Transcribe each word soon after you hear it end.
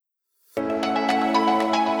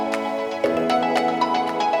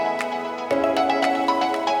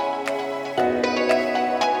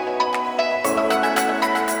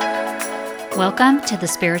Welcome to the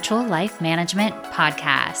Spiritual Life Management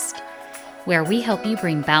Podcast, where we help you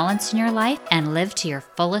bring balance in your life and live to your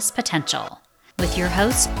fullest potential. With your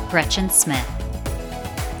host, Gretchen Smith.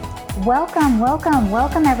 Welcome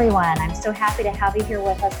everyone. I'm so happy to have you here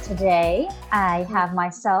with us today. I have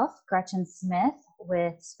myself, Gretchen Smith,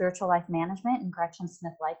 with Spiritual Life Management and Gretchen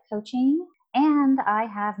Smith Life Coaching. And I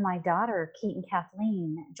have my daughter, Kate and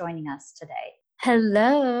Kathleen, joining us today.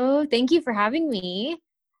 Hello. Thank you for having me.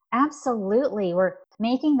 Absolutely. We're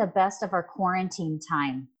making the best of our quarantine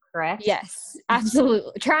time, correct? Yes,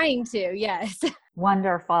 absolutely. Trying to, yes.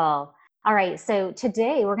 Wonderful. All right. So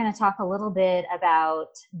today we're going to talk a little bit about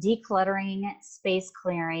decluttering, space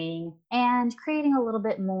clearing, and creating a little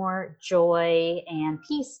bit more joy and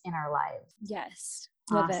peace in our lives. Yes.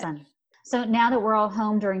 Love Awesome. it. So now that we're all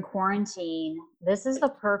home during quarantine, this is the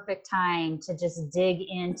perfect time to just dig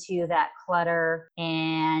into that clutter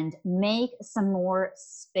and make some more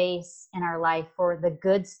space in our life for the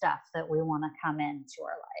good stuff that we want to come into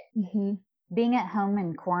our life. Mm-hmm. Being at home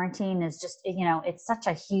in quarantine is just, it's such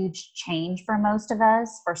a huge change for most of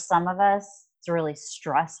us. For some of us, it's really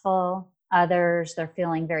stressful. Others, they're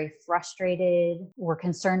feeling very frustrated. We're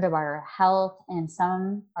concerned about our health, and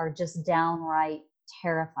some are just downright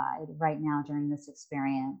terrified right now during this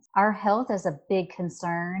experience. Our health is a big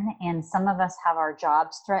concern, and some of us have our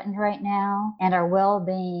jobs threatened right now, and our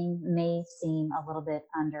well-being may seem a little bit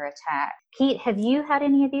under attack. Kate, have you had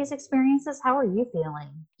any of these experiences? How are you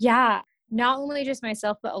feeling? Yeah. Not only just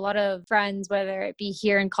myself, but a lot of friends, whether it be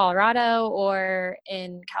here in Colorado or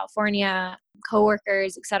in California,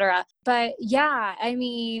 coworkers, etc. But yeah, I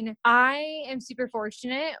mean, I am super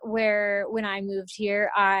fortunate where when I moved here,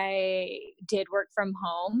 I did work from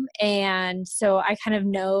home. And so I kind of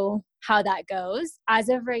know how that goes. As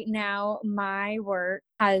of right now, my work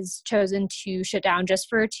has chosen to shut down just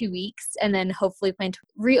for 2 weeks and then hopefully plan to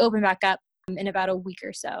reopen back up in about a week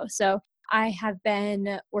or so. So I have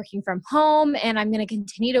been working from home, and I'm going to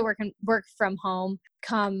continue to work from home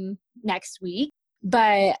come next week,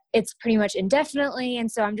 but it's pretty much indefinitely. And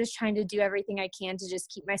so I'm just trying to do everything I can to just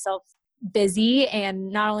keep myself busy, and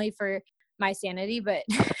not only for my sanity, but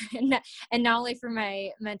and not only for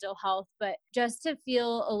my mental health, but just to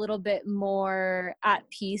feel a little bit more at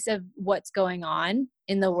peace of what's going on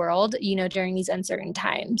in the world, during these uncertain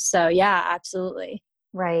times. So yeah, absolutely.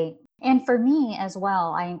 Right. And for me as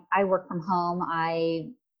well, I work from home. I,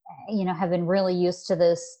 have been really used to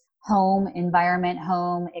this home environment,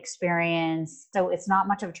 home experience. So it's not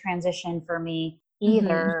much of a transition for me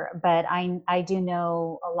either, but I do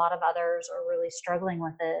know a lot of others are really struggling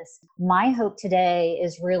with this. My hope today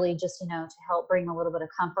is really just, to help bring a little bit of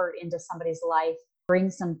comfort into somebody's life, bring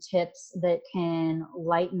some tips that can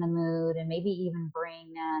lighten the mood and maybe even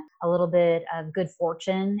bring a little bit of good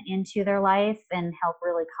fortune into their life and help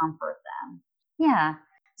really comfort them. Yeah.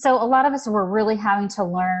 So a lot of us were really having to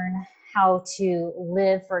learn how to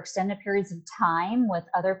live for extended periods of time with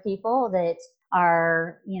other people that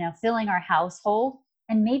are, filling our household.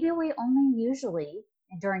 And maybe we only usually,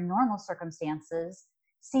 during normal circumstances,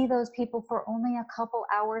 see those people for only a couple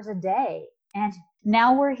hours a day. And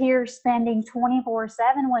now we're here spending 24/7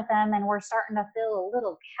 with them, and we're starting to feel a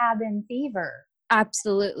little cabin fever.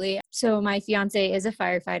 Absolutely. So my fiance is a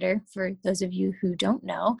firefighter, for those of you who don't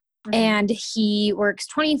know, and he works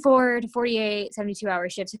 24 to 48, 72-hour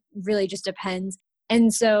shifts. It really just depends.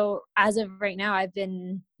 And so as of right now, I've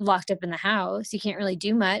been locked up in the house. You can't really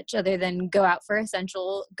do much other than go out for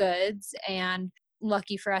essential goods. And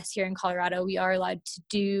lucky for us here in Colorado, we are allowed to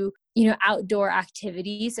do, outdoor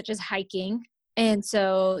activities such as hiking. And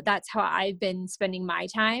so that's how I've been spending my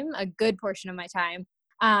time, a good portion of my time.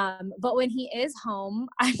 But when he is home,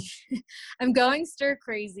 I'm going stir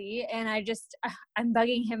crazy, and I'm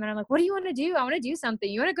bugging him, and I'm like, what do you want to do? I want to do something.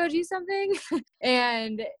 You want to go do something?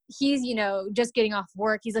 And he's, just getting off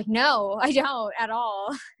work. He's like, no, I don't at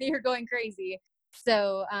all. You're going crazy.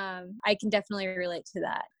 So, I can definitely relate to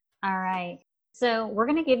that. All right. So we're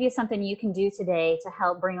going to give you something you can do today to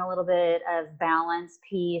help bring a little bit of balance,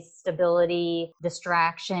 peace, stability,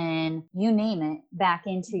 distraction, you name it, back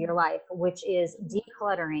into your life, which is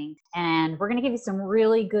decluttering. And we're going to give you some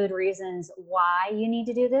really good reasons why you need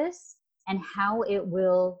to do this and how it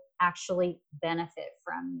will actually benefit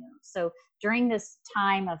from you. So during this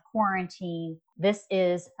time of quarantine, this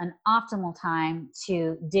is an optimal time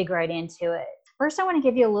to dig right into it. First, I want to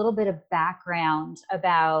give you a little bit of background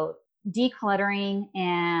about decluttering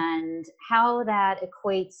and how that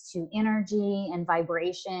equates to energy and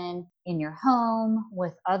vibration in your home,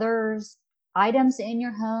 with others, items in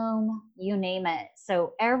your home, you name it.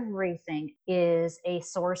 So everything is a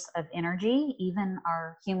source of energy, even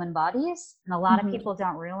our human bodies. And a lot of people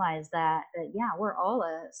don't realize that yeah, we're all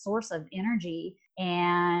a source of energy,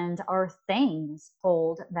 and our things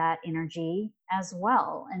hold that energy as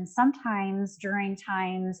well. And sometimes during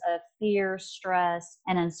times of fear, stress,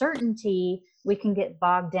 and uncertainty, we can get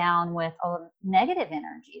bogged down with all negative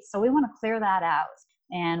energy. So we want to clear that out.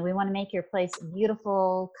 And we want to make your place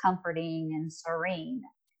beautiful, comforting, and serene.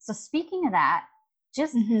 So speaking of that,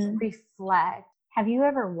 just reflect. Have you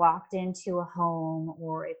ever walked into a home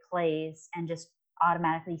or a place and just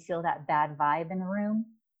automatically feel that bad vibe in the room?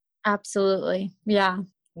 Absolutely. Yeah,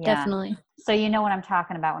 definitely. So you know what I'm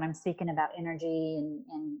talking about when I'm speaking about energy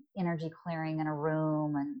and energy clearing in a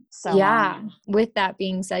room and so on. With that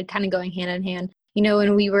being said, kind of going hand in hand,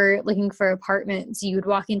 when we were looking for apartments, you would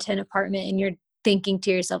walk into an apartment and you're thinking to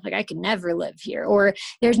yourself, like, I could never live here, or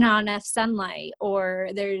there's not enough sunlight, or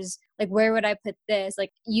there's like, where would I put this? Like,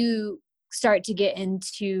 you start to get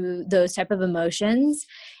into those type of emotions,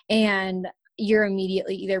 and you're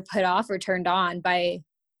immediately either put off or turned on by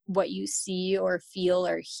what you see or feel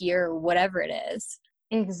or hear or whatever it is.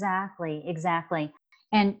 Exactly.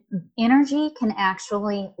 And energy can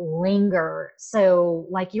actually linger. So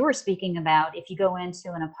like you were speaking about, if you go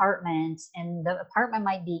into an apartment and the apartment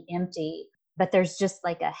might be empty, but there's just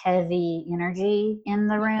like a heavy energy in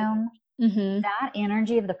the room, that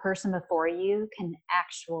energy of the person before you can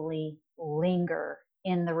actually linger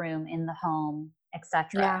in the room, in the home, etc.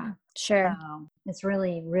 Yeah, sure. So it's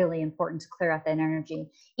really, really important to clear out that energy.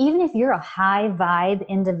 Even if you're a high vibe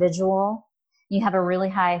individual, you have a really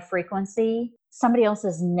high frequency, somebody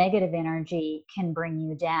else's negative energy can bring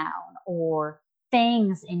you down, or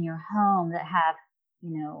things in your home that have,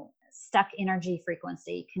 stuck energy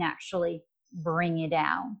frequency can actually bring you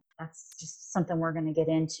down. That's just something we're going to get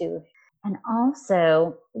into. And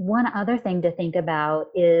also, one other thing to think about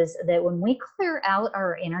is that when we clear out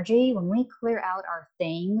our energy, when we clear out our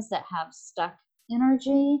things that have stuck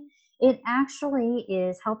energy, it actually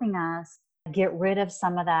is helping us get rid of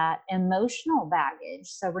some of that emotional baggage.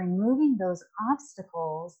 So removing those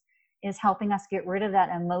obstacles is helping us get rid of that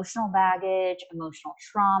emotional baggage, emotional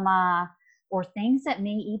trauma, or things that may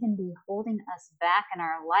even be holding us back in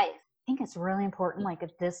our life. I think it's really important, like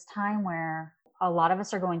at this time where a lot of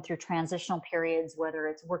us are going through transitional periods, whether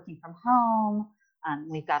it's working from home,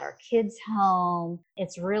 we've got our kids home.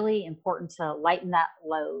 It's really important to lighten that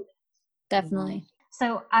load. Definitely.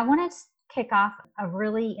 So I want to kick off a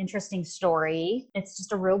really interesting story. It's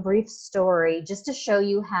just a real brief story just to show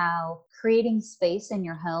you how creating space in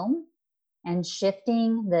your home and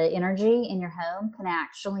shifting the energy in your home can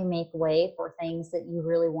actually make way for things that you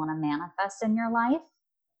really want to manifest in your life.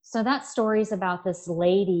 So that story is about this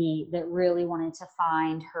lady that really wanted to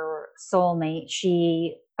find her soulmate.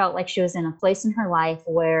 She felt like she was in a place in her life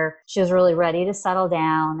where she was really ready to settle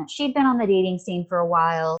down. She'd been on the dating scene for a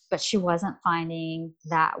while, but she wasn't finding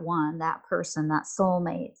that one, that person, that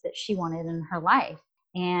soulmate that she wanted in her life.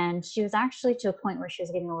 And she was actually to a point where she was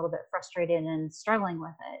getting a little bit frustrated and struggling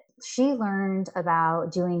with it. She learned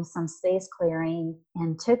about doing some space clearing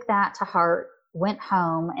and took that to heart, went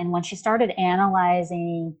home, and when she started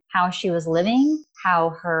analyzing how she was living, how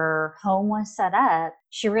her home was set up,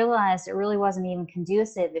 she realized it really wasn't even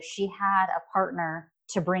conducive. If she had a partner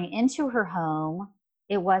to bring into her home,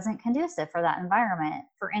 it wasn't conducive for that environment.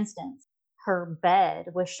 For instance, her bed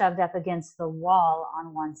was shoved up against the wall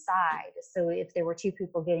on one side. So if there were two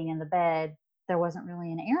people getting in the bed, there wasn't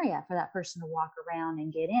really an area for that person to walk around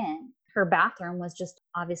and get in. Her bathroom was just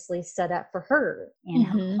obviously set up for her. In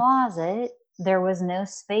her closet, there was no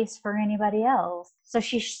space for anybody else. So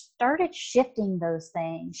she started shifting those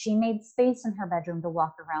things. She made space in her bedroom to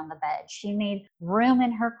walk around the bed. She made room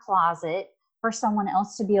in her closet for someone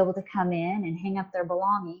else to be able to come in and hang up their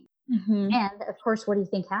belongings. And of course, what do you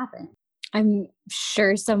think happened? I'm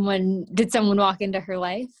sure someone walk into her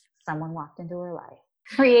life? Someone walked into her life,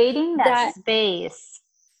 creating that space.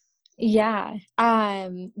 Yeah.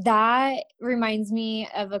 That reminds me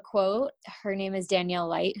of a quote. Her name is Danielle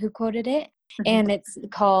Light, who quoted it. And it's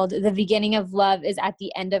called "The beginning of love is at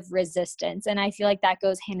the end of resistance." And I feel like that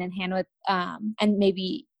goes hand in hand with, and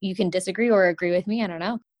maybe you can disagree or agree with me, I don't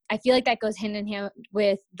know. I feel like that goes hand in hand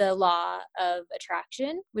with the law of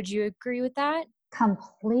attraction. Would you agree with that?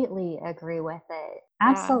 Completely agree with it. Yeah.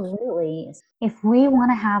 Absolutely. If we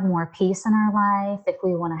want to have more peace in our life, if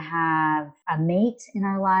we want to have a mate in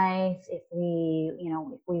our life, if we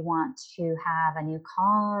want to have a new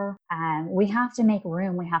car, we have to make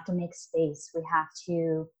room. We have to make space. We have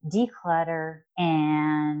to declutter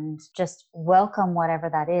and just welcome whatever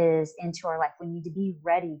that is into our life. We need to be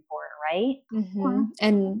ready for it, right? Mm-hmm.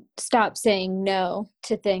 And stop saying no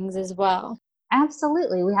to things as well.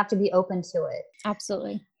 Absolutely. We have to be open to it.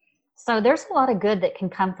 Absolutely. So there's a lot of good that can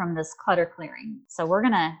come from this clutter clearing. So we're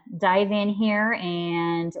going to dive in here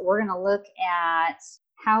and we're going to look at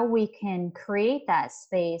how we can create that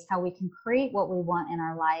space, how we can create what we want in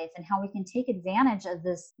our life, and how we can take advantage of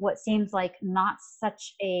this, what seems like not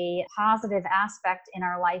such a positive aspect in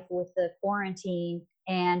our life with the quarantine,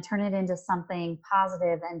 and turn it into something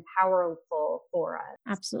positive and powerful for us.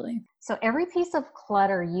 Absolutely. So every piece of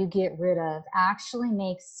clutter you get rid of actually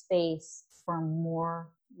makes space for more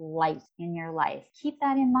light in your life. Keep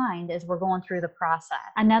that in mind as we're going through the process.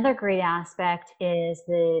 Another great aspect is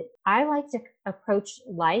that I like to approach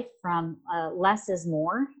life from a less is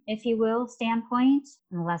more, if you will, standpoint.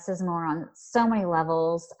 And less is more on so many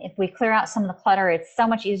levels. If we clear out some of the clutter, it's so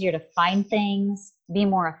much easier to find things, be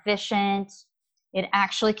more efficient. It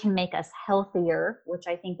actually can make us healthier, which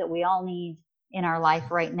I think that we all need in our life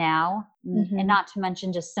right now, and not to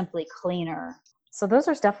mention just simply cleaner. So those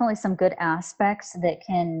are definitely some good aspects that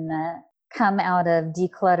can come out of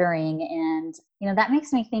decluttering. And, that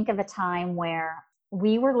makes me think of a time where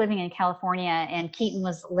we were living in California and Keaton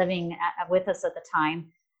was living with us at the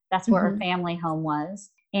time. That's where our family home was.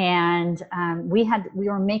 And we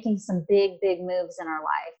were making some big moves in our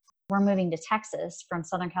life. We're moving to Texas from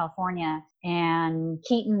Southern California, and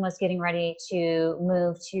Keaton was getting ready to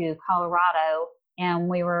move to Colorado, and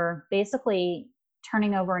we were basically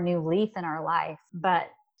turning over a new leaf in our life. But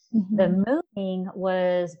the moving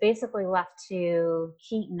was basically left to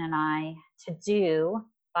Keaton and I to do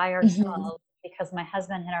by ourselves because my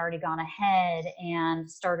husband had already gone ahead and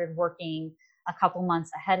started working a couple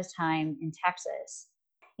months ahead of time in Texas.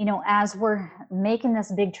 As we're making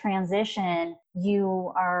this big transition,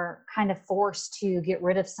 you are kind of forced to get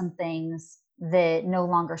rid of some things that no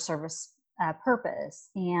longer serve a purpose.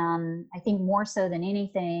 And I think more so than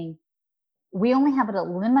anything, we only have a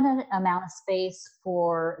limited amount of space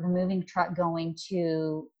for the moving truck going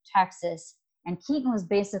to Texas. And Keaton was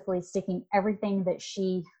basically sticking everything that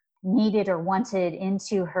she needed or wanted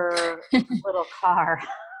into her little car.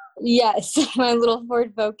 Yes, my little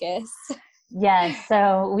Ford Focus. Yes.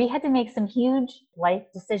 So we had to make some huge life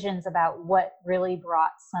decisions about what really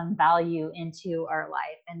brought some value into our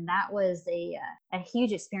life. And that was a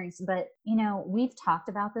huge experience. But, we've talked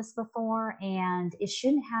about this before, and it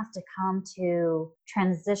shouldn't have to come to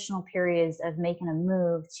transitional periods of making a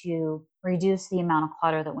move to reduce the amount of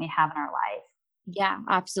clutter that we have in our life. Yeah,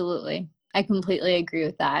 absolutely. I completely agree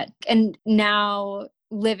with that. And now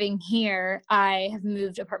living here, I have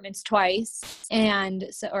moved apartments twice,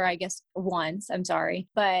 or I guess once, I'm sorry.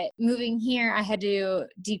 But moving here, I had to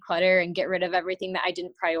declutter and get rid of everything that I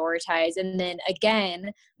didn't prioritize. And then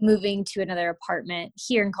again, moving to another apartment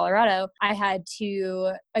here in Colorado, I had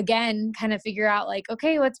to, again, kind of figure out like,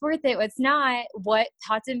 okay, what's worth it? What's not? What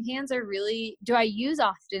pots and pans do I use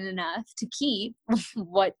often enough to keep?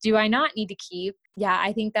 What do I not need to keep? Yeah,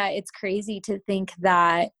 I think that it's crazy to think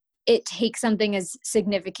that it takes something as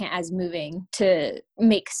significant as moving to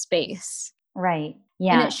make space. Right.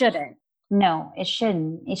 Yeah. And it shouldn't. No, it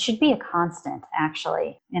shouldn't. It should be a constant,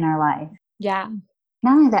 actually, in our life. Yeah.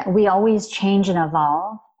 Not only that, we always change and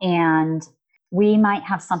evolve, and we might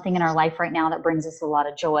have something in our life right now that brings us a lot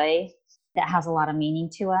of joy, that has a lot of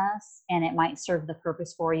meaning to us, and it might serve the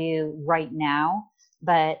purpose for you right now,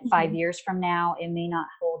 but 5 years from now, it may not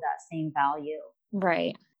hold that same value.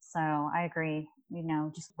 Right. So I agree,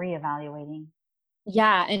 just reevaluating.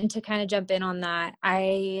 Yeah. And to kind of jump in on that,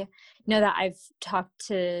 I know that I've talked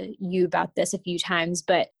to you about this a few times,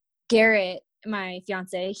 but Garrett, my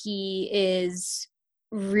fiance, he is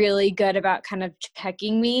really good about kind of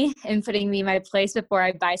checking me and putting me in my place before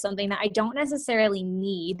I buy something that I don't necessarily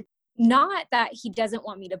need. Not that he doesn't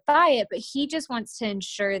want me to buy it, but he just wants to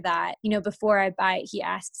ensure that, before I buy it, he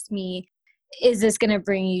asks me, is this going to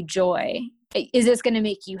bring you joy? Is this going to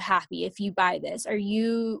make you happy if you buy this?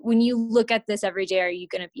 When you look at this every day, are you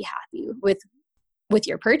going to be happy with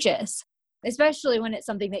your purchase? Especially when it's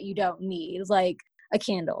something that you don't need, like a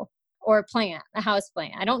candle or a house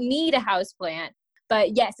plant. I don't need a house plant,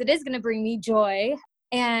 but yes, it is going to bring me joy.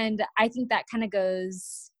 And I think that kind of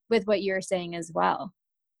goes with what you're saying as well.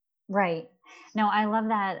 Right. No, I love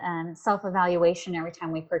that self-evaluation every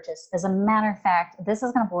time we purchase. As a matter of fact, this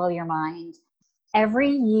is going to blow your mind. Every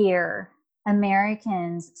year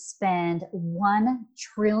Americans spend $1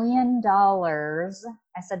 trillion.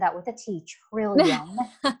 I said that with a T,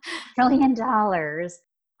 trillion dollars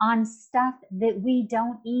on stuff that we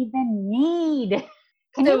don't even need.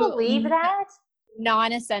 Can you believe that?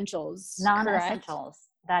 Non-essentials. Non-essentials. Correct?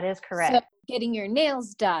 That is correct. So getting your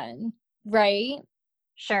nails done, right?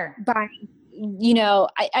 Sure. Buying,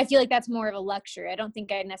 I feel like that's more of a luxury. I don't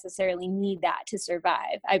think I necessarily need that to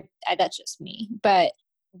survive. I that's just me. But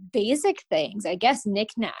basic things, I guess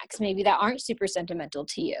knickknacks, maybe that aren't super sentimental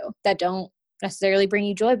to you, that don't necessarily bring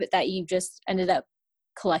you joy, but that you just ended up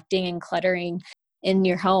collecting and cluttering in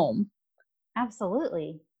your home.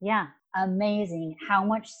 Absolutely. Yeah. Amazing how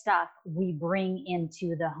much stuff we bring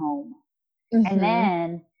into the home. Mm-hmm. And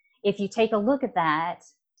then if you take a look at that,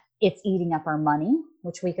 it's eating up our money,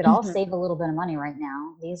 which we could all save a little bit of money right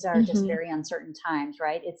now. These are just very uncertain times,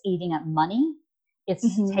 right? It's eating up money. It's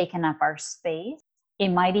taking up our space. It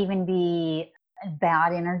might even be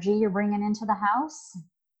bad energy you're bringing into the house.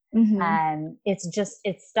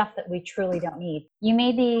 It's stuff that we truly don't need. You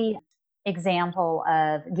made the example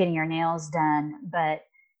of getting your nails done, but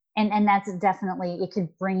and that's definitely, it could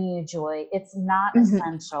bring you joy. It's not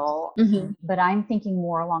essential, but I'm thinking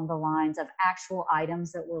more along the lines of actual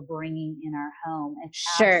items that we're bringing in our home. It's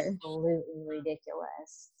absolutely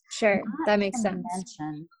ridiculous. Sure, that makes sense.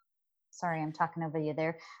 Sorry, I'm talking over you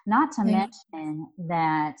there. Not to mention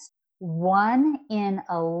that 1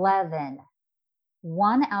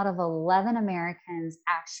 out of 11 Americans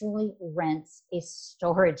actually rents a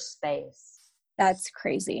storage space. That's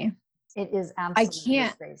crazy. It is absolutely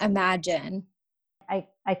crazy. I can't imagine. I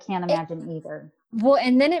can't imagine either. Well,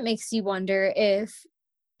 and then it makes you wonder if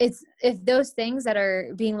those things that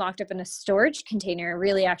are being locked up in a storage container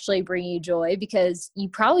really actually bring you joy, because you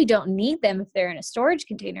probably don't need them if they're in a storage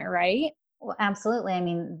container, right? Well, absolutely. I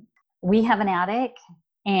mean, we have an attic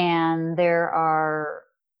and there are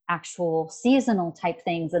actual seasonal type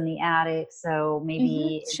things in the attic. So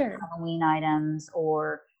maybe Halloween items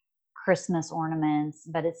or Christmas ornaments,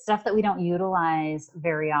 but it's stuff that we don't utilize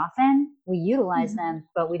very often. We utilize them,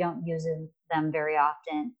 but we don't use them very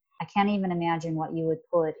often. I can't even imagine what you would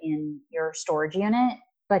put in your storage unit,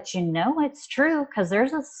 but it's true, because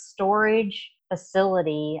there's a storage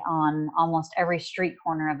facility on almost every street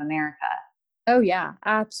corner of America. Oh yeah,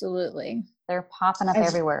 absolutely. They're popping up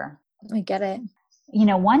everywhere. I get it.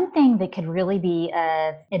 One thing that could really be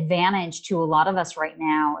an advantage to a lot of us right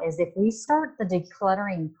now is if we start the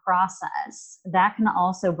decluttering process, that can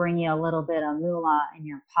also bring you a little bit of moolah in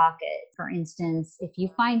your pocket. For instance, if you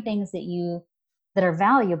find things that are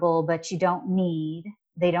valuable, but you don't need,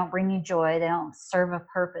 they don't bring you joy, they don't serve a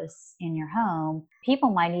purpose in your home, people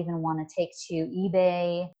might even want to take to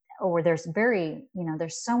eBay, or there's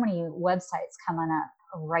so many websites coming up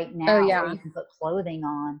right now where you can put clothing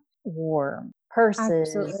on, or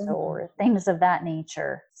purses or things of that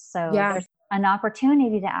nature. So there's an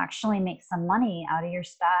opportunity to actually make some money out of your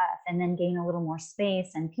stuff and then gain a little more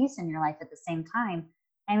space and peace in your life at the same time.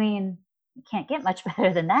 I mean, you can't get much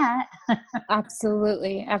better than that.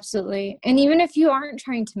 Absolutely. Absolutely. And even if you aren't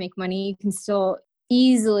trying to make money, you can still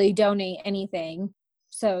easily donate anything.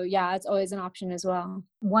 So yeah, it's always an option as well.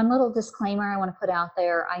 One little disclaimer I want to put out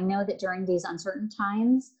there. I know that during these uncertain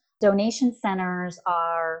times, donation centers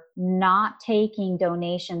are not taking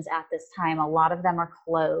donations at this time. A lot of them are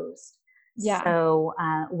closed. Yeah. So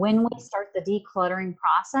when we start the decluttering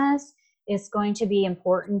process, it's going to be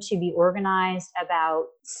important to be organized about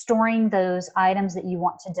storing those items that you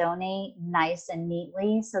want to donate nice and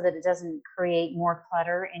neatly so that it doesn't create more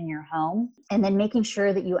clutter in your home. And then making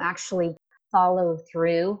sure that you actually follow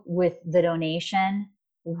through with the donation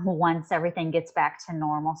once everything gets back to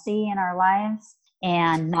normalcy in our lives,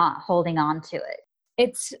 and not holding on to it.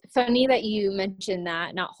 It's funny that you mentioned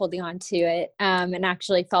that, not holding on to it, and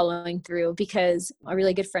actually following through, because a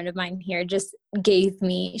really good friend of mine here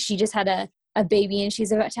she just had a baby and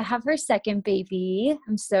she's about to have her second baby.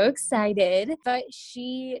 I'm so excited. But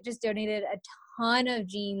she just donated a ton of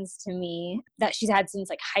jeans to me that she's had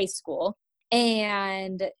since like high school.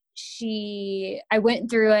 And I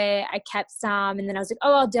went through it, I kept some, and then I was like,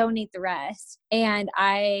 oh, I'll donate the rest. And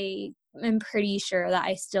I'm pretty sure that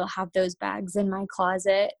I still have those bags in my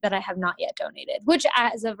closet that I have not yet donated, which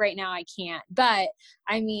as of right now I can't. But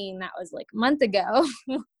I mean, that was like a month ago.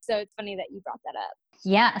 So it's funny that you brought that up.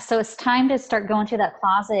 Yeah. So it's time to start going through that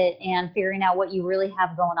closet and figuring out what you really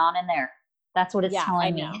have going on in there. That's what it's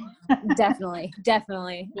telling me. Definitely.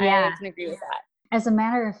 Yeah. I can agree with that. As a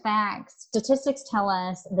matter of fact, statistics tell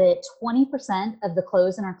us that 20% of the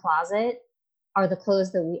clothes in our closet are the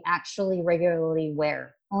clothes that we actually regularly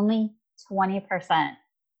wear. Only 20%.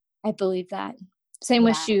 I believe that. Same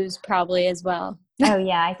with Yeah. shoes probably as well. Oh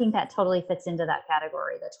yeah. I think that totally fits into that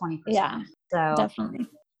category, the 20%. Yeah, So definitely.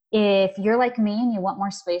 if you're like me and you want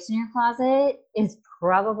more space in your closet, it's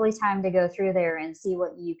probably time to go through there and see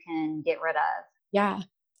what you can get rid of. Yeah.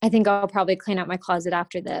 I think I'll probably clean out my closet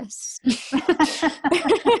after this.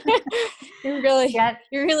 You're really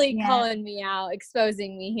Yeah. calling me out,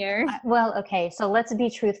 exposing me here. Well, okay. So let's be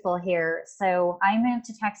truthful here. So I moved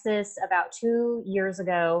to Texas about 2 years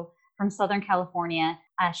ago from Southern California,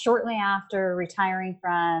 shortly after retiring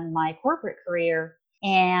from my corporate career.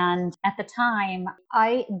 And at the time,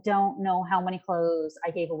 I don't know how many clothes I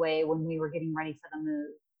gave away when we were getting ready for the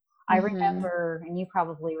move. I remember, and you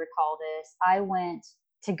probably recall this, I went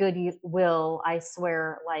to Goodwill, I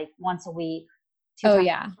swear, like once a week, two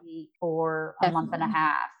times a week for a month and a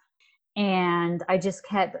half. And I just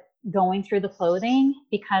kept going through the clothing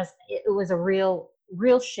because it was a real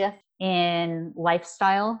shift in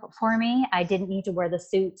lifestyle for me. I didn't need to wear the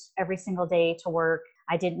suit every single day to work.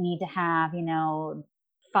 I didn't need to have,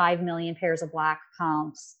 5 million pairs of black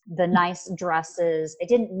pumps, the nice dresses. I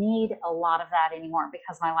didn't need a lot of that anymore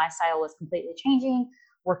because my lifestyle was completely changing,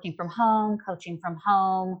 working from home, coaching from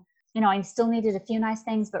home. I still needed a few nice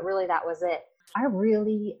things, but really that was it.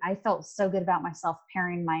 I felt so good about myself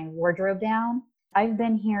paring my wardrobe down. I've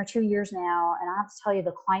been here 2 years now, and I have to tell you,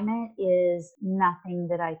 the climate is nothing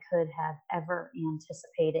that I could have ever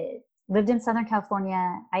anticipated. Lived in Southern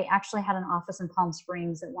California. I actually had an office in Palm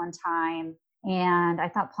Springs at one time, and I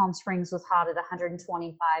thought Palm Springs was hot at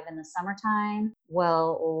 125 in the summertime.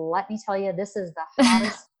 Well, let me tell you, this is the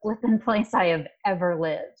hottest flipping place I have ever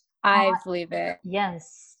lived. I believe it.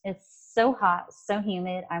 Yes, it's so hot, so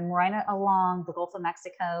humid. I'm right along the Gulf of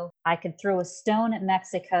Mexico. I could throw a stone at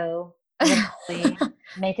Mexico, literally,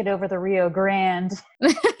 make it over the Rio Grande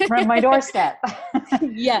from my doorstep.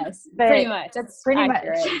 Yes, pretty much. That's pretty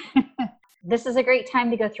accurate. much. This is a great time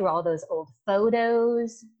to go through all those old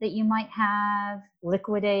photos that you might have,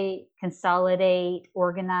 liquidate, consolidate,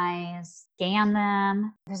 organize, scan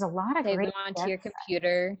them. There's a lot of Save great them onto your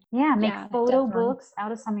computer. Yeah, make photo definitely. books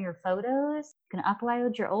out of some of your photos. You can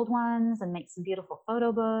upload your old ones and make some beautiful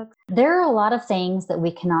photo books. There are a lot of things that we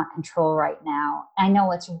cannot control right now. I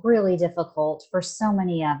know it's really difficult for so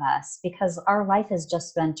many of us because our life has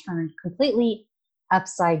just been turned completely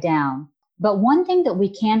upside down. But one thing that we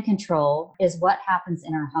can control is what happens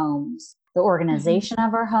in our homes, the organization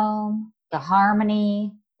of our home, the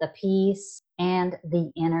harmony, the peace, and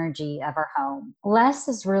the energy of our home. Less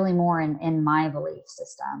is really more in my belief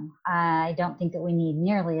system. I don't think that we need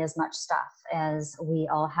nearly as much stuff as we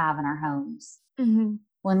all have in our homes.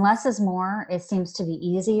 When less is more, it seems to be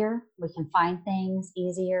easier. We can find things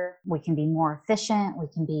easier. We can be more efficient. We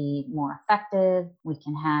can be more effective. We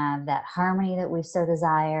can have that harmony that we so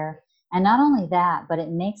desire. And not only that, but it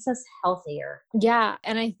makes us healthier. Yeah.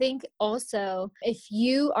 And I think also if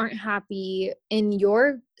you aren't happy in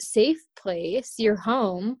your safe place, your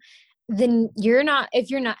home, then if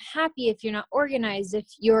you're not happy, if you're not organized, if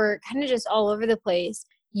you're kind of just all over the place,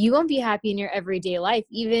 you won't be happy in your everyday life,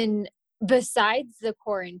 even besides the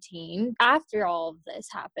quarantine. After all of this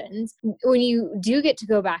happens, when you do get to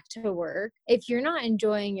go back to work, if you're not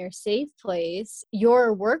enjoying your safe place,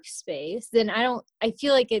 your workspace, then I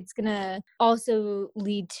feel like it's gonna also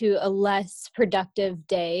lead to a less productive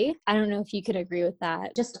day. I don't know if you could agree with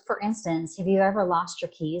that. Just for instance, have you ever lost your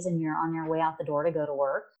keys and you're on your way out the door to go to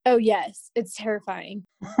work? Oh yes, it's terrifying.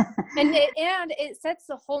 and it sets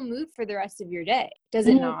the whole mood for the rest of your day, does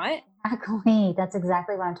it not? Exactly. That's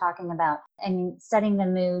exactly what I'm talking about. And setting the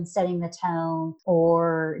mood, setting the tone,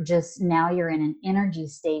 or just now you're in an energy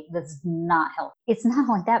state that's not healthy. It's not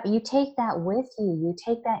like that, but you take that with you. You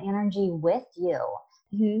take that energy with you.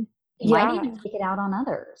 You might even take it out on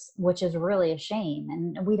others, which is really a shame.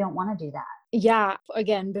 And we don't want to do that. Yeah.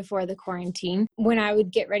 Again, before the quarantine, when I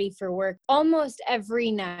would get ready for work, almost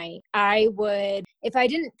every night if I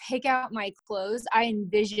didn't pick out my clothes, I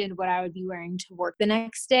envisioned what I would be wearing to work the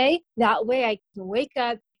next day. That way I can wake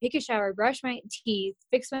up, take a shower, brush my teeth,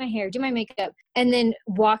 fix my hair, do my makeup, and then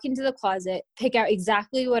walk into the closet, pick out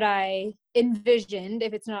exactly what I envisioned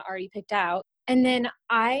if it's not already picked out. And then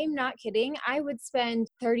I'm not kidding, I would spend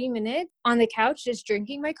 30 minutes on the couch just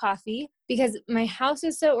drinking my coffee because my house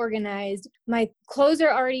is so organized. My clothes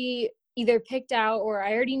are already either picked out or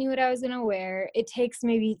I already knew what I was going to wear. It takes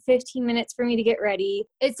maybe 15 minutes for me to get ready.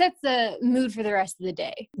 It sets the mood for the rest of the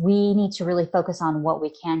day. We need to really focus on what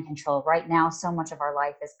we can control. Right now, so much of our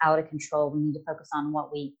life is out of control. We need to focus on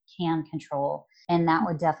what we can control. And that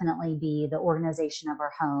would definitely be the organization of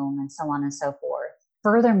our home and so on and so forth.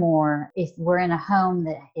 Furthermore, if we're in a home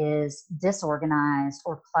that is disorganized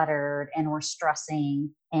or cluttered and we're stressing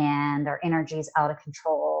and our energy is out of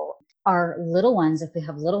control, our little ones, if we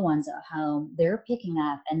have little ones at home, they're picking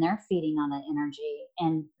up and they're feeding on that energy,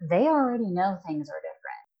 and they already know things are different.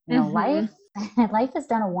 You know, life has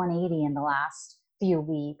done a 180 in the last few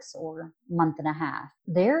weeks or month and a half.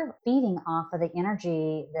 They're feeding off of the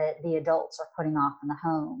energy that the adults are putting off in the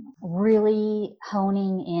home. Really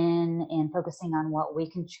honing in and focusing on what we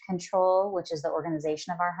can control, which is the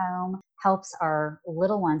organization of our home, helps our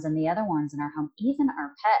little ones and the other ones in our home, even our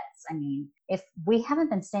pets. I mean, if we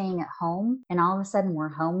haven't been staying at home and all of a sudden we're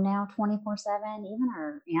home now 24/7, even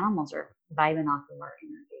our animals are vibing off of our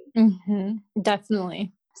energy.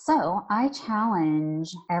 Definitely. So I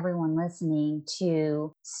challenge everyone listening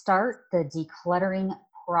to start the decluttering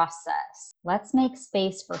process. Let's make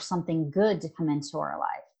space for something good to come into our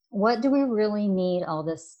life. What do we really need all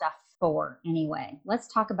this stuff for anyway? Let's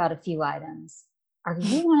talk about a few items. Are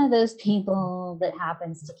you one of those people that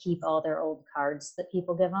happens to keep all their old cards that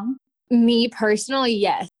people give them? Me personally,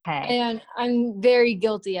 yes. Okay. And I'm very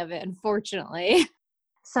guilty of it, unfortunately.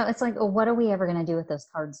 So it's like, well, what are we ever going to do with those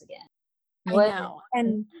cards again? I know.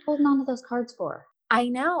 And holding on to those cards for? I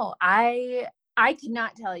know. I could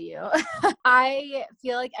not tell you. I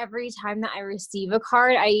feel like every time that I receive a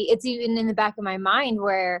card, it's even in the back of my mind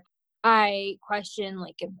where I question,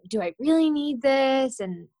 like, do I really need this?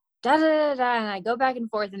 And da da da da. And I go back and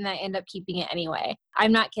forth, and I end up keeping it anyway.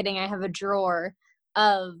 I'm not kidding. I have a drawer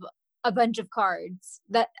of a bunch of cards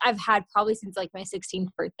that I've had probably since like my 16th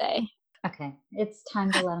birthday. Okay, it's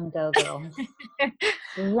time to let them go, girl.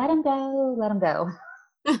 Let them go. Let them go.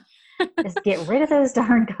 Just get rid of those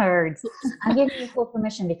darn cards. I'm giving you full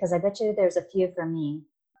permission because I bet you there's a few from me.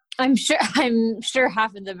 I'm sure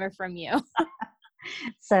half of them are from you.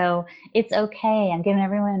 So it's okay. I'm giving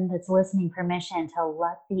everyone that's listening permission to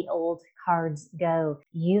let the old cards go.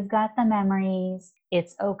 You've got the memories.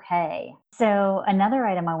 It's okay. So another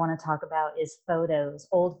item I want to talk about is photos,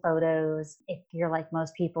 old photos. If you're like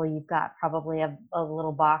most people, you've got probably a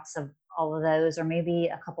little box of all of those, or maybe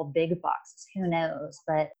a couple big boxes, who knows?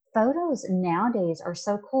 But photos nowadays are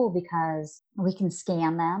so cool because we can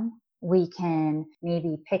scan them. We can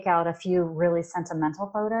maybe pick out a few really sentimental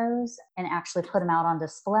photos and actually put them out on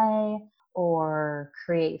display or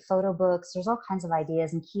create photo books. There's all kinds of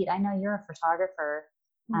ideas. And Keat, I know you're a photographer,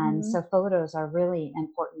 and so photos are really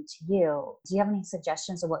important to you. Do you have any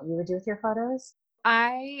suggestions of what you would do with your photos?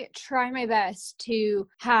 I try my best to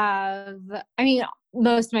have,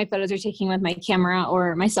 most of my photos are taken with my camera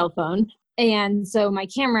or my cell phone. And so my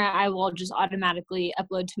camera, I will just automatically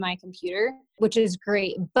upload to my computer, which is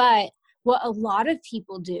great. But what a lot of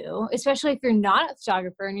people do, especially if you're not a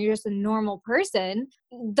photographer and you're just a normal person,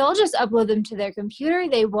 they'll just upload them to their computer.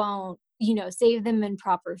 They won't, save them in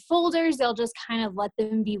proper folders. They'll just kind of let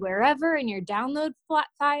them be wherever in your download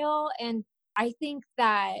file. And I think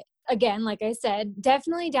that, again, like I said,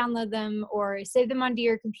 definitely download them or save them onto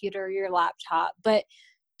your computer or your laptop. But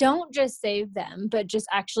don't just save them, but just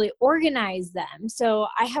actually organize them. So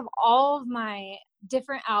I have all of my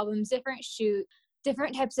different albums, different shoots,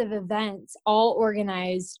 different types of events, all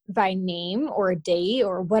organized by name or date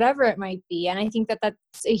or whatever it might be. And I think that that's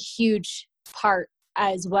a huge part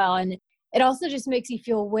as well. And it also just makes you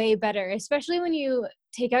feel way better, especially when you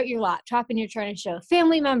take out your laptop and you're trying to show a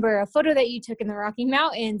family member a photo that you took in the Rocky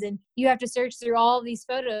Mountains, and you have to search through all of these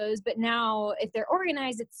photos. But now if they're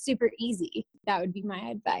organized, it's super easy. That would be my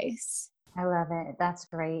advice. I love it. That's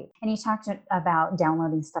great. And you talked about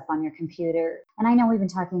downloading stuff on your computer. And I know we've been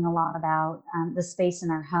talking a lot about the space in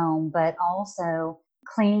our home, but also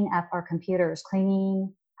cleaning up our computers,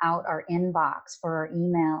 cleaning out our inbox for our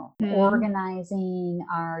email, organizing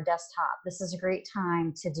our desktop. This is a great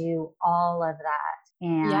time to do all of that.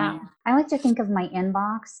 And I like to think of my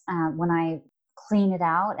inbox when I clean it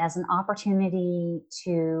out as an opportunity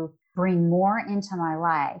to bring more into my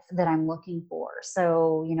life that I'm looking for.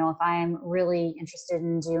 So, if I'm really interested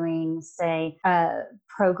in doing, say, a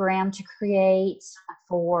program to create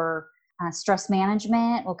for stress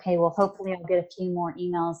management, okay, well, hopefully I'll get a few more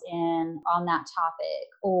emails in on that topic,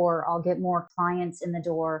 or I'll get more clients in the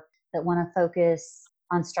door that want to focus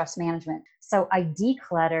on stress management. So I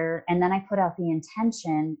declutter, and then I put out the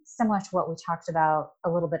intention, similar to what we talked about a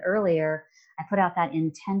little bit earlier. I put out that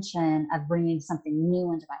intention of bringing something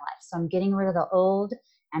new into my life. So I'm getting rid of the old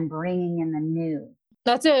and bringing in the new.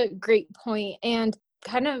 That's a great point. And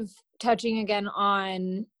kind of touching again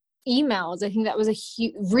on emails, I think that was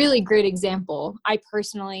a really great example. I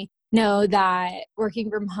personally know that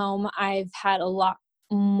working from home, I've had a lot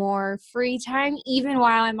more free time. Even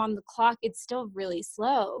while I'm on the clock, it's still really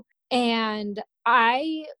slow. And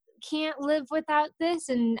I can't live without this.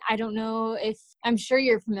 And I don't know if I'm sure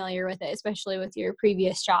you're familiar with it, especially with your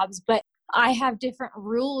previous jobs, but I have different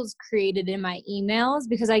rules created in my emails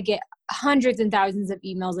because I get hundreds and thousands of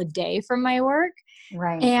emails a day from my work.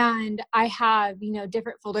 Right. And I have,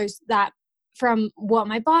 different folders that from what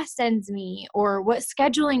my boss sends me or what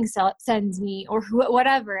scheduling sends me or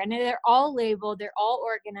whatever. And they're all labeled, they're all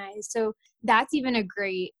organized. So that's even a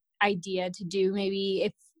great idea to do. Maybe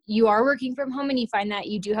if you are working from home and you find that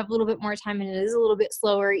you do have a little bit more time and it is a little bit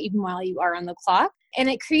slower even while you are on the clock. And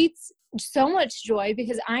it creates so much joy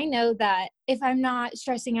because I know that if I'm not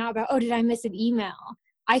stressing out about, oh, did I miss an email?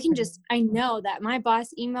 I know that my boss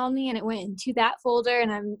emailed me and it went into that folder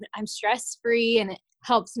and I'm stress free and it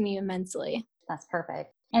helps me immensely. That's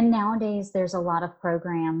perfect. And nowadays there's a lot of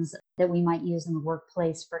programs that we might use in the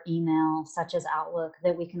workplace for email, such as Outlook,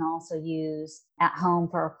 that we can also use at home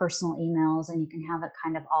for our personal emails, and you can have it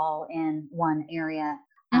kind of all in one area.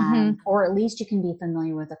 Or at least you can be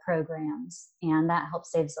familiar with the programs, and that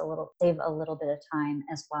helps save a little bit of time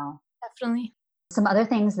as well. Definitely. Some other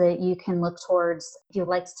things that you can look towards if you'd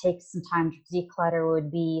like to take some time to declutter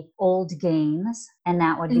would be old games, and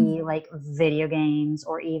that would be like video games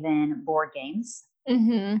or even board games.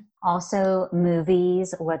 Also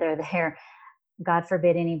movies, whether they're, God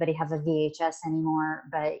forbid anybody has a VHS anymore,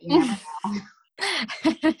 but you never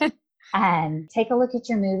know. And take a look at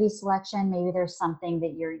your movie selection. Maybe there's something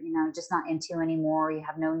that you're, just not into anymore. You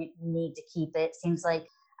have no need to keep it. Seems like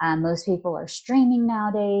most people are streaming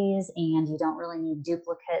nowadays, and you don't really need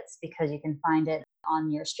duplicates because you can find it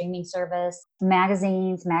on your streaming service.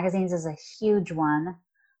 Magazines is a huge one.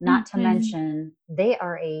 Not to mention, they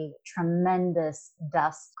are a tremendous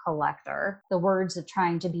dust collector. The words of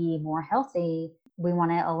trying to be more healthy, we want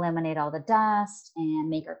to eliminate all the dust and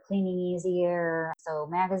make our cleaning easier. So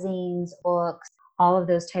magazines, books, all of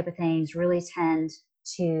those type of things really tend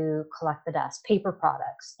to collect the dust. Paper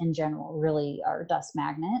products in general really are dust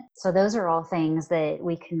magnet. So those are all things that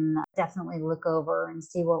we can definitely look over and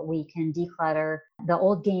see what we can declutter. The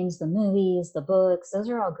old games, the movies, the books, those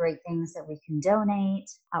are all great things that we can donate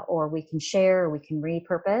or we can share, or we can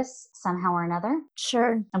repurpose somehow or another.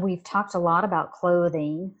 Sure. And we've talked a lot about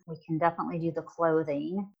clothing. We can definitely do the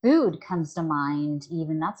clothing. Food comes to mind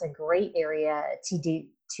even. That's a great area to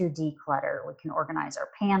declutter. We can organize our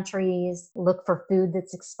pantries, look for food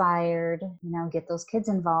that's expired, get those kids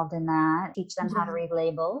involved in that, teach them how to read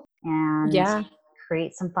labels, and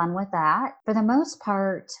create some fun with that. For the most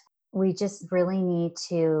part, we just really need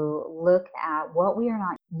to look at what we are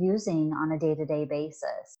not using on a day-to-day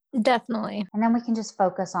basis. Definitely. And then we can just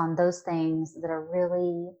focus on those things that are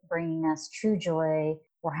really bringing us true joy,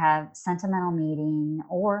 or have sentimental meaning,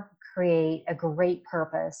 or create a great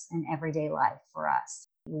purpose in everyday life for us.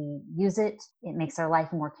 We use it, it makes our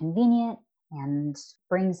life more convenient and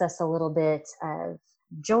brings us a little bit of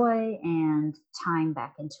joy and time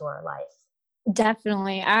back into our life.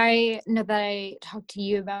 Definitely. I know that I talked to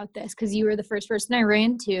you about this because you were the first person I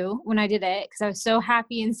ran to when I did it, because I was so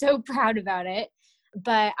happy and so proud about it.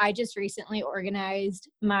 But I just recently organized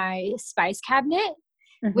my spice cabinet,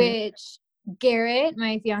 which Garrett,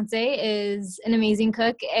 my fiance, is an amazing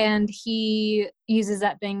cook, and he uses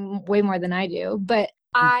that thing way more than I do. But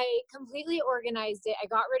I completely organized it. I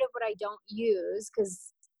got rid of what I don't use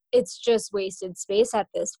because it's just wasted space at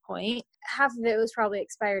this point. Half of it was probably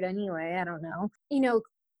expired anyway. I don't know.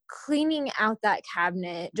 Cleaning out that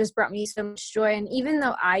cabinet just brought me so much joy. And even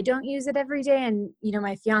though I don't use it every day, and,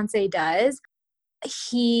 my fiance does,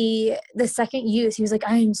 the second use, he was like,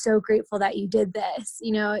 I am so grateful that you did this.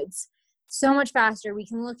 It's so much faster. We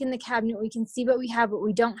can look in the cabinet. We can see what we have, what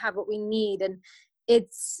we don't have, what we need. And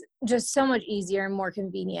it's just so much easier and more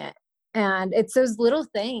convenient. And it's those little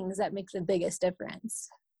things that make the biggest difference.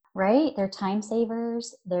 Right? They're time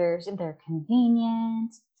savers. They're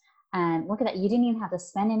convenient. And look at that. You didn't even have to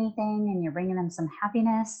spend anything, and you're bringing them some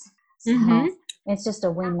happiness. So it's just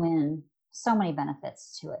a win-win. So many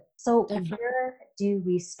benefits to it. So where do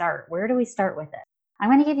we start? Where do we start with it? I'm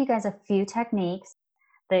going to give you guys a few techniques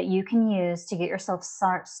that you can use to get yourself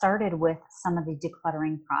started with some of the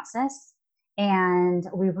decluttering process. And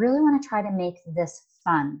we really want to try to make this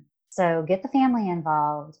fun. So get the family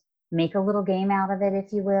involved, make a little game out of it,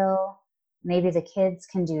 if you will. Maybe the kids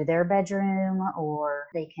can do their bedroom, or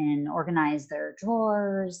they can organize their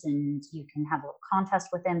drawers, and you can have a little contest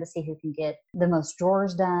with them to see who can get the most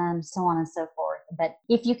drawers done, so on and so forth. But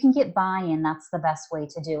if you can get buy-in, that's the best way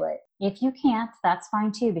to do it. If you can't, that's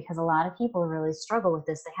fine too, because a lot of people really struggle with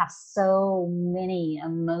this. They have so many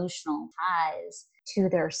emotional ties to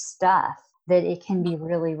their stuff that it can be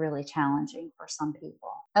really, really challenging for some people.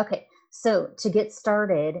 Okay, So to get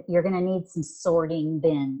started, you're going to need some sorting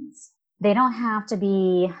bins. They don't have to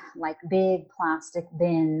be like big plastic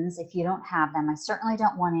bins. If you don't have them, I certainly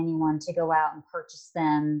don't want anyone to go out and purchase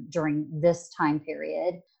them during this time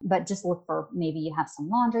period, but just look for, maybe you have some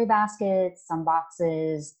laundry baskets, some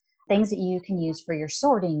boxes, things that you can use for your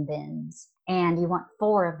sorting bins. And you want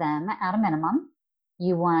 4 of them at a minimum.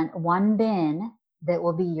 You want 1 bin that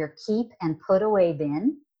will be your keep and put away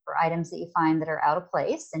bin for items that you find that are out of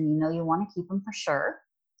place and you want to keep them for sure.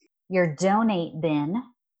 Your donate bin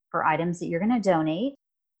for items that you're going to donate,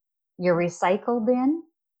 your recycle bin,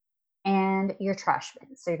 and your trash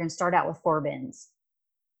bin. So you're going to start out with 4 bins.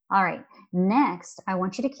 All right, next, I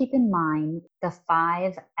want you to keep in mind the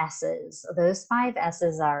 5 S's. Those 5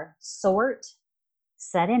 S's are sort,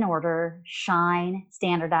 set in order, shine,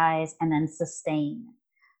 standardize, and then sustain.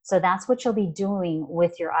 So that's what you'll be doing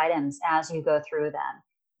with your items as you go through them.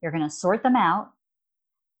 You're going to sort them out.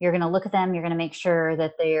 You're going to look at them. You're going to make sure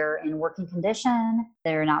that they're in working condition.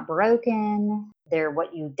 They're not broken. They're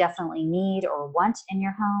what you definitely need or want in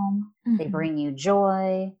your home. Mm-hmm. They bring you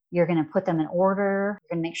joy. You're going to put them in order.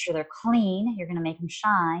 You're going to make sure they're clean. You're going to make them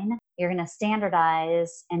shine. You're going to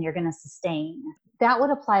standardize, and you're going to sustain. That would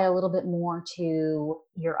apply a little bit more to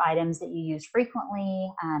your items that you use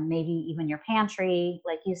frequently, maybe even your pantry.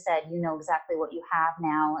 Like you said, you know exactly what you have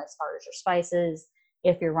now as far as your spices.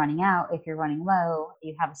 If you're running out, if you're running low,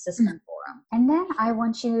 you have a system for them. And then I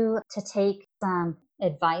want you to take some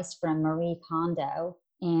advice from Marie Kondo.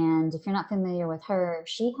 And if you're not familiar with her,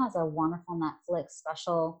 she has a wonderful Netflix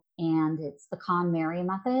special, and it's the KonMari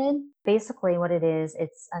method. Basically what it is,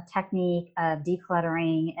 it's a technique of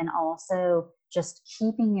decluttering and also just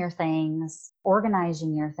keeping your things,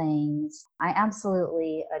 organizing your things. I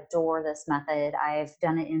absolutely adore this method. I've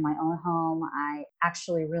done it in my own home. I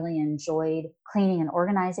actually really enjoyed cleaning and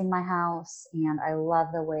organizing my house, and I love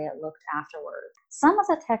the way it looked afterward. Some of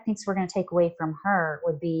the techniques we're going to take away from her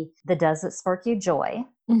would be the does it spark you joy?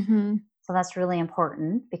 Mm-hmm. So that's really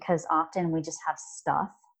important because often we just have stuff.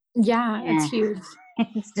 Yeah, it's huge.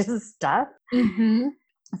 It's just stuff. Mm-hmm.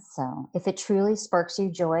 So if it truly sparks you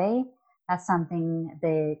joy, that's something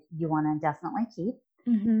that you want to definitely keep.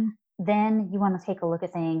 Mm-hmm. Then you want to take a look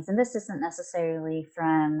at things. And this isn't necessarily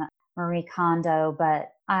from Marie Kondo,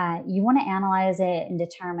 but you want to analyze it and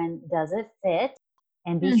determine, does it fit?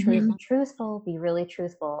 And be truthful, be really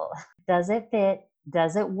truthful. Does it fit?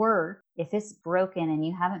 Does it work? If it's broken and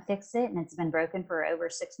you haven't fixed it and it's been broken for over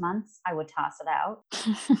 6 months, I would toss it out.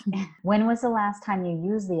 When was the last time you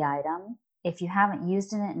used the item? If you haven't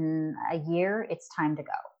used it in a year, it's time to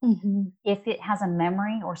go. Mm-hmm. If it has a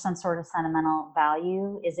memory or some sort of sentimental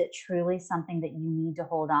value, is it truly something that you need to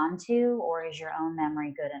hold on to, or is your own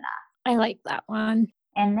memory good enough? I like that one.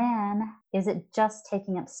 And then, is it just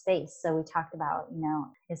taking up space? So we talked about,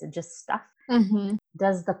 is it just stuff? Mm-hmm.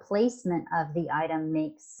 Does the placement of the item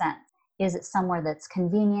make sense? Is it somewhere that's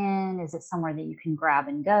convenient? Is it somewhere that you can grab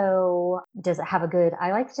and go? Does it have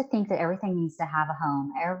I like to think that everything needs to have a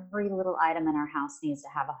home. Every little item in our house needs to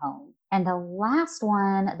have a home. And the last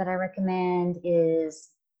one that I recommend is,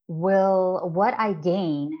 will what I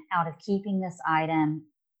gain out of keeping this item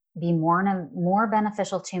be more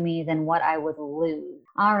beneficial to me than what I would lose?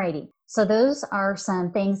 Alrighty. So those are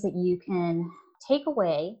some things that you can take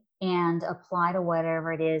away and apply to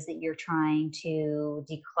whatever it is that you're trying to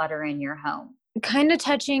declutter in your home. Kind of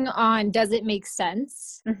touching on, does it make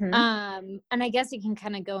sense? Mm-hmm. And I guess it can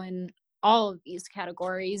kind of go in all of these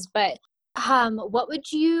categories, but what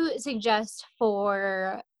would you suggest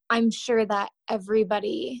for, I'm sure that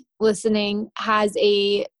everybody listening has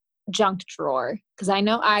a junk drawer, because I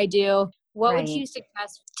know I do. What would you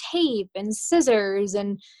suggest? Tape and scissors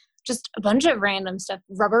and just a bunch of random stuff,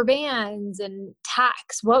 rubber bands and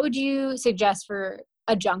tacks. What would you suggest for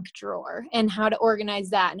a junk drawer, and how to organize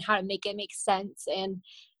that and how to make it make sense and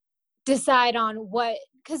decide on what,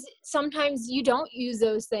 because sometimes you don't use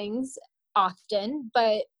those things often,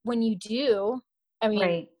 but when you do, I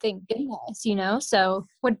mean, thank goodness, so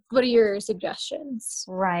what are your suggestions?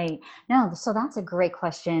 Right. No, so that's a great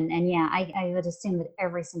question. And yeah, I would assume that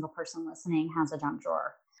every single person listening has a junk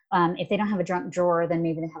drawer. If they don't have a junk drawer, then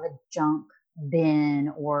maybe they have a junk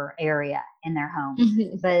bin or area in their home.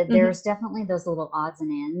 Mm-hmm. But there's definitely those little odds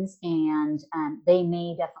and ends, and they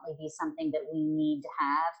may definitely be something that we need to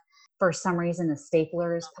have. For some reason, the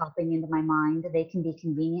stapler is popping into my mind. They can be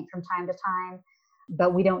convenient from time to time,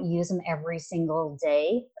 but we don't use them every single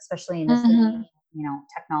day, especially in this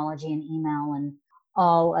technology and email and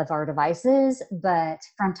all of our devices. But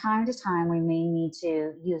from time to time, we may need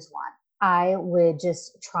to use one. I would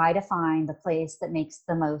just try to find the place that makes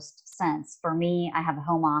the most sense. For me, I have a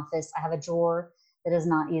home office. I have a drawer that is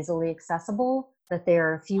not easily accessible, but there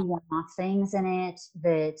are a few one-off things in it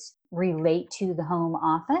that relate to the home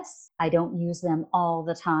office. I don't use them all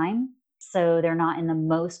the time, so they're not in the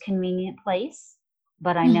most convenient place,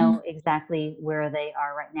 but I know exactly where they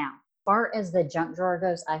are right now. As far as the junk drawer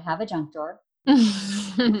goes, I have a junk drawer.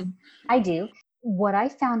 I do. What I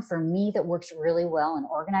found for me that works really well in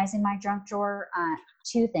organizing my junk drawer,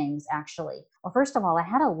 two things actually. Well, first of all, I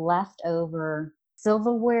had a leftover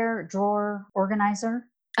silverware drawer organizer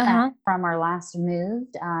from our last move.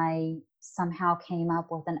 I somehow came up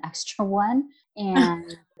with an extra one.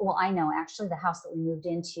 And well, I know actually the house that we moved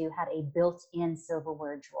into had a built-in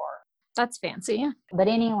silverware drawer. That's fancy. But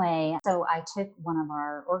anyway, so I took one of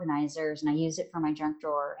our organizers and I used it for my junk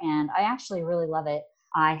drawer, and I actually really love it.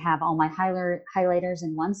 I have all my highlighters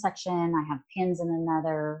in one section. I have pins in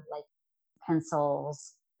another, like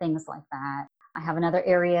pencils, things like that. I have another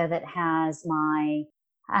area that has my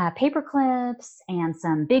paper clips and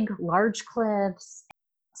some big, large clips,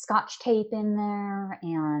 Scotch tape in there,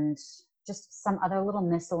 and just some other little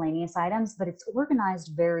miscellaneous items, but it's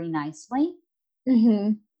organized very nicely.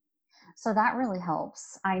 So that really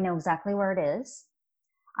helps. I know exactly where it is.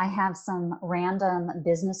 I have some random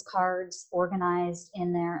business cards organized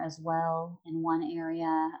in there as well in one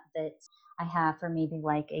area that I have for maybe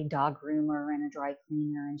like a dog groomer and a dry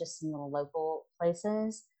cleaner and just some little local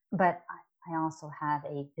places. But I also have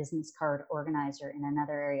a business card organizer in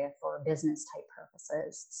another area for business type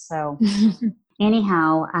purposes. So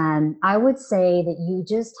anyhow, I would say that you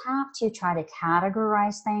just have to try to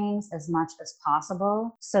categorize things as much as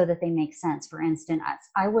possible so that they make sense. For instance,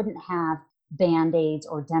 I wouldn't have Band-Aids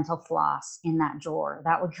or dental floss in that drawer.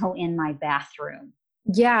 That would go in my bathroom.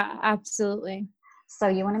 Yeah, absolutely. So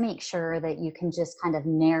you want to make sure that you can just kind of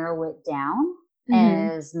narrow it down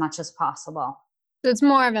as much as possible. So it's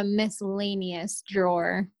more of a miscellaneous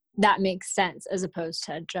drawer. That makes sense as opposed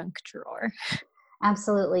to a junk drawer.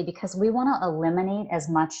 Absolutely, because we want to eliminate as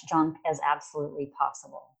much junk as absolutely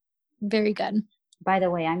possible. Very good. By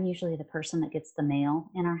the way, I'm usually the person that gets the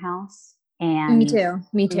mail in our house. And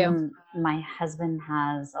Me too. My husband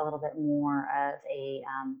has a little bit more of a,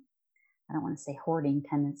 I don't want to say hoarding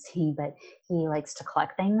tendency, but he likes to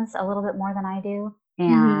collect things a little bit more than I do.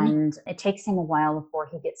 And it takes him a while before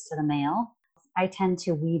he gets to the mail. I tend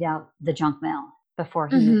to weed out the junk mail before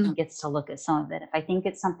he even gets to look at some of it. If I think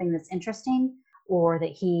it's something that's interesting or that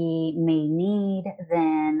he may need,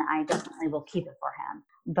 then I definitely will keep it for him.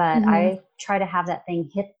 But I try to have that thing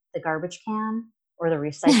hit the garbage can or the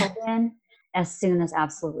recycle bin as soon as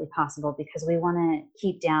absolutely possible, because we want to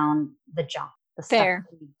keep down the junk, the stuff that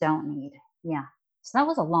we don't need. Yeah. So that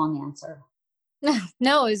was a long answer.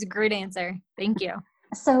 No, it was a great answer. Thank you.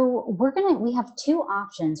 So we have two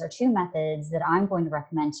options or two methods that I'm going to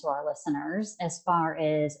recommend to our listeners as far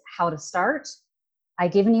as how to start.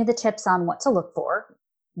 I've given you the tips on what to look for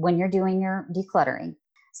when you're doing your decluttering.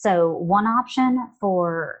 So one option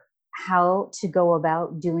for how to go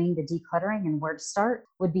about doing the decluttering and where to start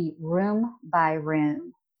would be room by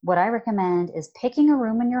room. What I recommend is picking a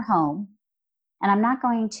room in your home, and I'm not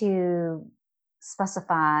going to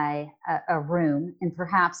specify a room, and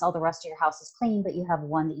perhaps all the rest of your house is clean, but you have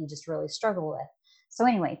one that you just really struggle with. So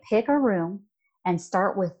anyway, pick a room and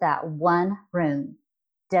start with that one room.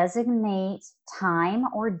 Designate time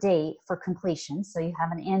or date for completion, so you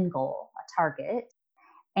have an end goal, a target.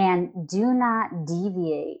 And do not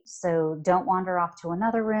deviate. So don't wander off to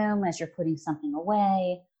another room as you're putting something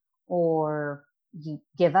away, or you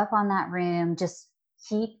give up on that room. Just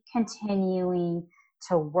keep continuing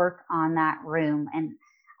to work on that room. And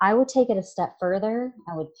I would take it a step further.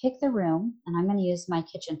 I would pick the room, and I'm going to use my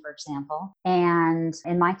kitchen, for example. And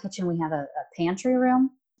in my kitchen, we have a pantry room.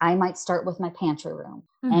 I might start with my pantry room.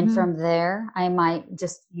 And from there, I might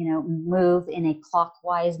just, move in a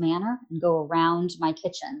clockwise manner and go around my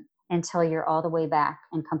kitchen until you're all the way back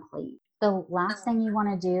and complete. The last thing you want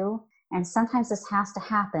to do, and sometimes this has to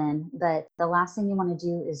happen, but the last thing you want to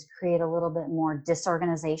do is create a little bit more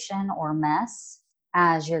disorganization or mess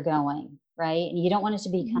as you're going, right? And you don't want it to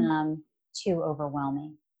become too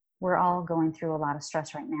overwhelming. We're all going through a lot of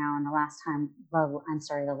stress right now. And the last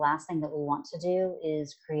thing that we want to do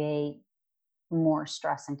is create more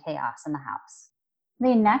stress and chaos in the house.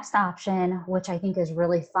 The next option, which I think is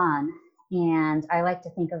really fun, and I like to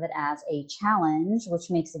think of it as a challenge, which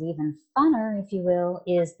makes it even funner, if you will,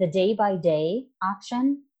 is the day-by-day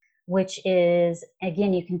option, which is,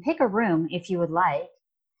 again, you can pick a room if you would like,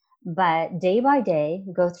 but day by day,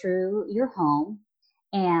 go through your home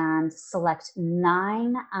and select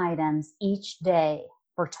 9 items each day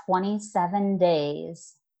for 27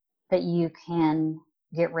 days that you can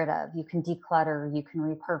get rid of. You can declutter, you can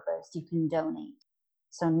repurpose, you can donate.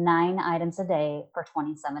 So 9 items a day for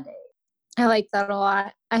 27 days. I like that a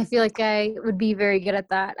lot. I feel like I would be very good at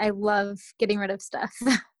that. I love getting rid of stuff.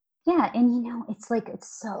 Yeah. And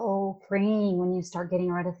it's so freeing when you start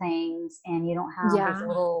getting rid of things and you don't have these Yeah.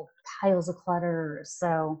 little piles of clutter.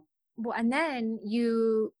 So, Well, and then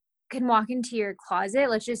you can walk into your closet.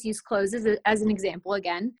 Let's just use clothes as an example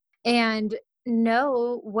again, and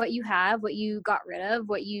know what you have, what you got rid of,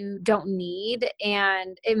 what you don't need.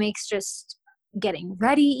 And it makes just getting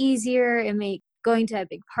ready easier. It makes going to a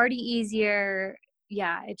big party easier.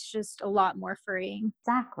 Yeah, it's just a lot more freeing.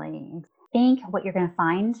 exactly. I think what you're going to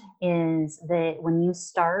find is that when you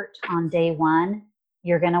start on day 1,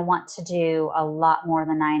 you're going to want to do a lot more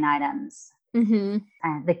than 9 items.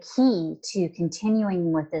 Mm-hmm. The key to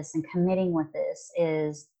continuing with this and committing with this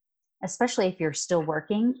is, especially if you're still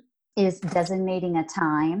working, is designating a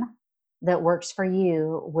time that works for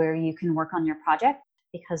you where you can work on your project,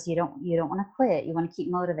 because you don't want to quit. You want to keep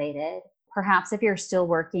motivated. Perhaps if you're still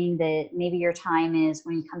working, that maybe your time is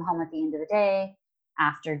when you come home at the end of the day,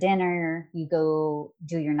 after dinner, you go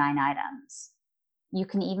do your 9 items. You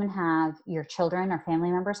can even have your children or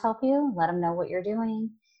family members help you, let them know what you're doing,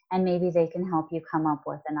 and maybe they can help you come up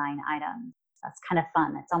with the 9 items. That's kind of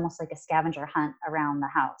fun. It's almost like a scavenger hunt around the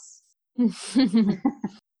house.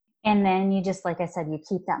 And then you just, like I said, you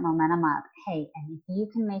keep that momentum up. Hey, and if you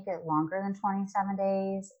can make it longer than 27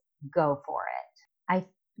 days, go for it. I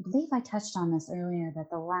believe I touched on this earlier,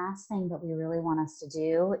 that the last thing that we really want us to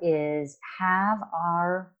do is have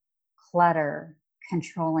our clutter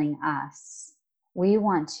controlling us. We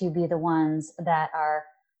want to be the ones that are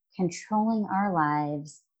controlling our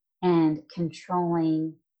lives and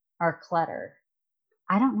controlling our clutter.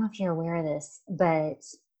 I don't know if you're aware of this, but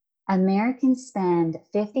Americans spend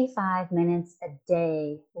 55 minutes a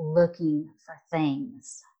day looking for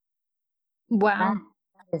things. Wow.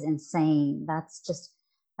 That is insane.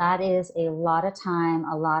 That is a lot of time,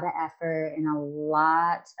 a lot of effort, and a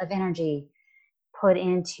lot of energy put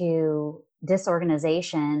into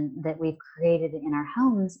disorganization that we've created in our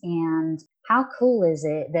homes. And how cool is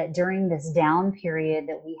it that during this down period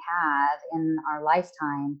that we have in our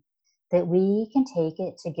lifetime, that we can take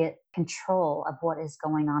it to get control of what is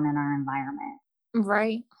going on in our environment.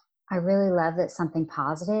 Right. I really love that something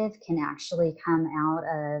positive can actually come out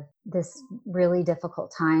of this really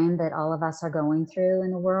difficult time that all of us are going through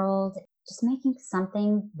in the world. Just making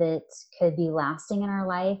something that could be lasting in our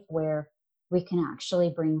life where we can actually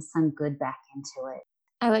bring some good back into it.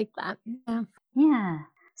 I like that. Yeah. Yeah.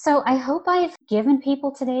 So I hope I've given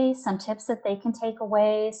people today some tips that they can take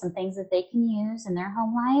away, some things that they can use in their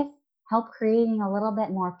home life, help creating a little bit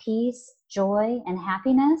more peace, joy, and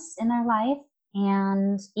happiness in their life,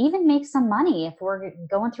 and even make some money. If we're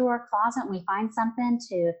going through our closet and we find something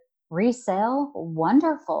to resell,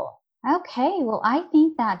 wonderful. Okay, well, I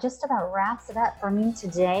think that just about wraps it up for me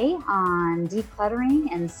today on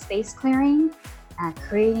decluttering and space clearing,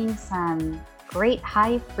 creating some great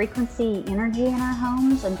high frequency energy in our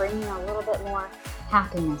homes and bringing a little bit more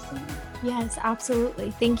happiness in. Yes,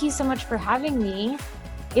 absolutely. Thank you so much for having me.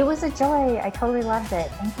 It was a joy. I totally loved it.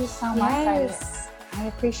 Thank you so much. Yes. I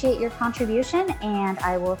appreciate your contribution, and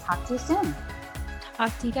I will talk to you soon.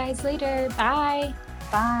 Talk to you guys later. Bye.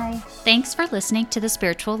 Bye. Thanks for listening to the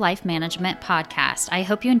Spiritual Life Management Podcast. I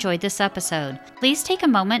hope you enjoyed this episode. Please take a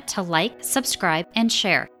moment to like, subscribe, and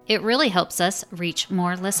share. It really helps us reach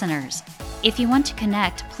more listeners. If you want to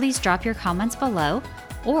connect, please drop your comments below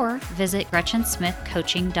or visit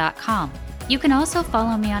GretchenSmithCoaching.com. You can also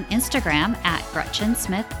follow me on Instagram at Gretchen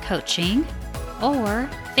Smith Coaching or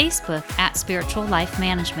Facebook at Spiritual Life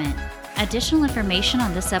Management. Additional information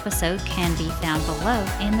on this episode can be found below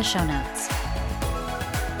in the show notes.